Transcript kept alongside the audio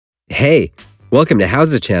Hey, welcome to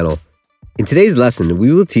How's It channel. In today's lesson,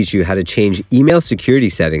 we will teach you how to change email security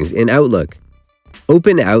settings in Outlook.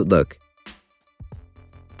 Open Outlook.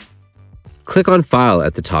 Click on File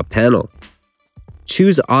at the top panel.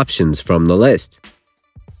 Choose Options from the list.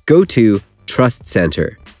 Go to Trust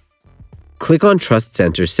Center. Click on Trust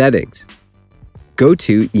Center Settings. Go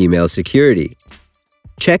to Email Security.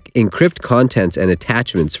 Check Encrypt Contents and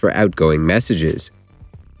Attachments for outgoing messages.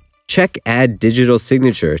 Check Add Digital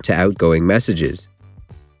Signature to outgoing messages.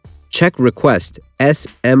 Check Request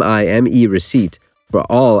SMIME Receipt for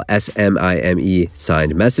all SMIME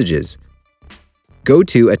signed messages. Go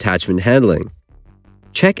to Attachment Handling.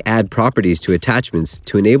 Check Add Properties to Attachments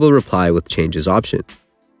to enable Reply with Changes option.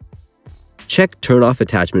 Check Turn Off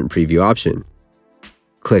Attachment Preview option.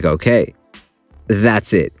 Click OK.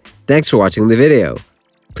 That's it. Thanks for watching the video.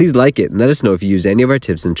 Please like it and let us know if you use any of our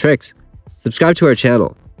tips and tricks. Subscribe to our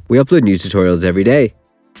channel. We upload new tutorials every day.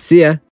 See ya!